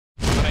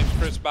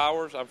Chris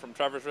Bowers. I'm from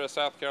Traverse Rest,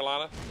 South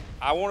Carolina.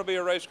 I want to be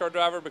a race car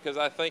driver because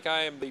I think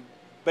I am the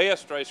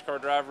best race car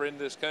driver in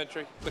this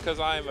country,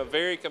 because I am a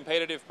very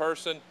competitive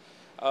person,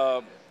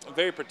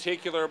 very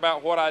particular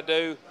about what I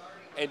do,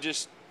 and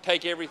just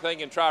take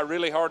everything and try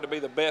really hard to be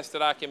the best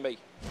that I can be.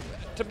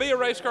 To be a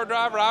race car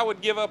driver, I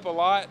would give up a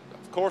lot.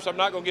 Of course, I'm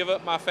not going to give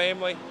up my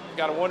family. I've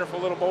got a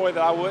wonderful little boy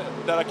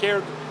that I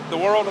care the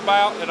world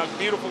about, and a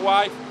beautiful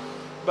wife.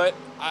 But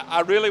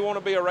I really want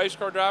to be a race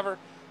car driver.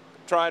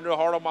 Trying real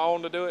hard on my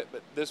own to do it,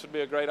 but this would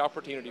be a great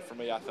opportunity for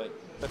me, I think.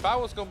 If I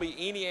was going to be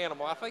any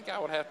animal, I think I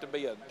would have to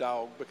be a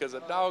dog, because a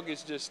dog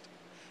is just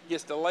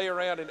gets to lay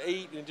around and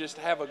eat and just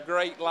have a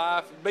great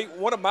life.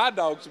 One of my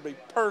dogs would be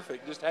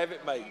perfect, just have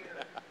it made.